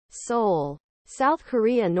Seoul, South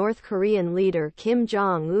Korea. North Korean leader Kim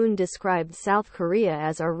Jong Un described South Korea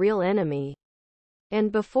as our real enemy.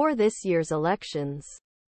 And before this year's elections,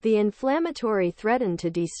 the inflammatory threatened to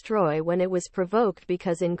destroy when it was provoked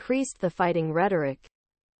because increased the fighting rhetoric.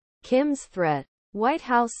 Kim's threat. White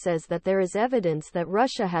House says that there is evidence that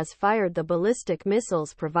Russia has fired the ballistic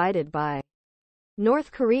missiles provided by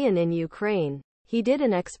North Korean in Ukraine. He did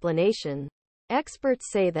an explanation.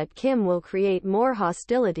 Experts say that Kim will create more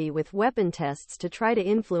hostility with weapon tests to try to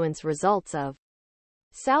influence results of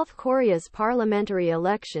South Korea's parliamentary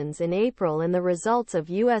elections in April and the results of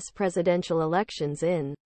U.S. presidential elections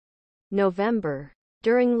in November.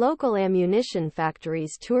 During local ammunition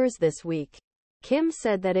factories tours this week, Kim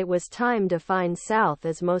said that it was time to find South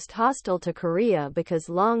as most hostile to Korea because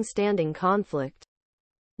long-standing conflict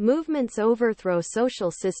movements overthrow social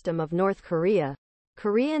system of North Korea.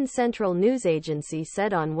 Korean Central News Agency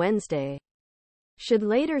said on Wednesday, should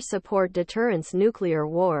later support deterrence nuclear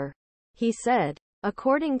war. He said,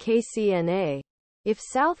 according KCNA, if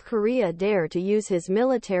South Korea dare to use his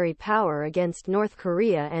military power against North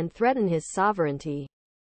Korea and threaten his sovereignty.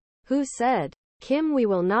 Who said, Kim, we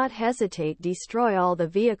will not hesitate destroy all the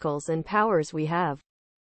vehicles and powers we have.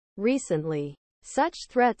 Recently, such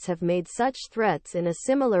threats have made such threats in a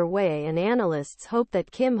similar way, and analysts hope that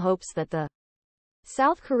Kim hopes that the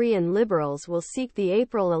South Korean liberals will seek the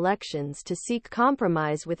April elections to seek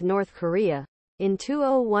compromise with North Korea. In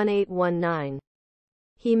 2018-19,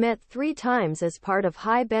 he met 3 times as part of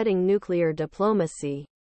high-betting nuclear diplomacy.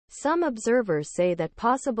 Some observers say that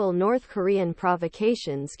possible North Korean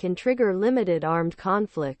provocations can trigger limited armed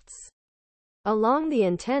conflicts along the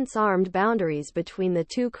intense armed boundaries between the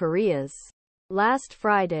two Koreas. Last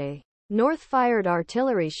Friday, North fired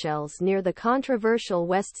artillery shells near the controversial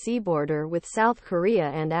West Sea border with South Korea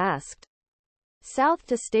and asked South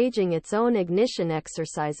to staging its own ignition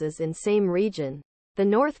exercises in same region. The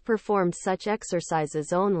North performed such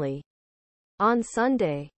exercises only on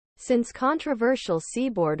Sunday. Since controversial sea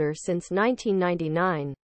border since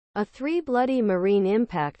 1999, a 3 bloody marine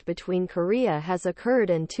impact between Korea has occurred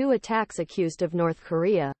and 2 attacks accused of North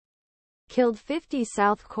Korea killed 50.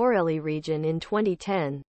 South Koreli region in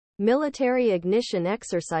 2010. Military ignition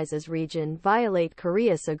exercises region violate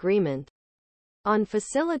Korea's agreement on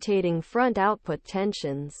facilitating front output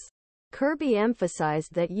tensions. Kirby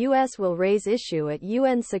emphasized that U.S. will raise issue at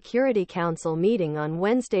UN Security Council meeting on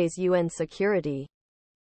Wednesday's UN Security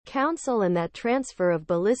Council, and that transfer of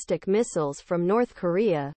ballistic missiles from North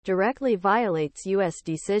Korea directly violates U.S.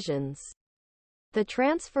 decisions. The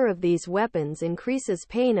transfer of these weapons increases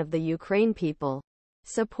pain of the Ukraine people,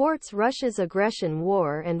 supports Russia's aggression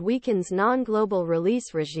war, and weakens non-global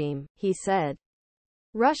release regime, he said.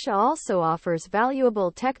 Russia also offers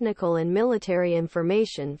valuable technical and military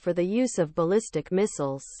information for the use of ballistic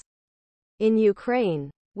missiles in Ukraine.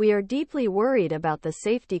 We are deeply worried about the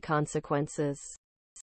safety consequences.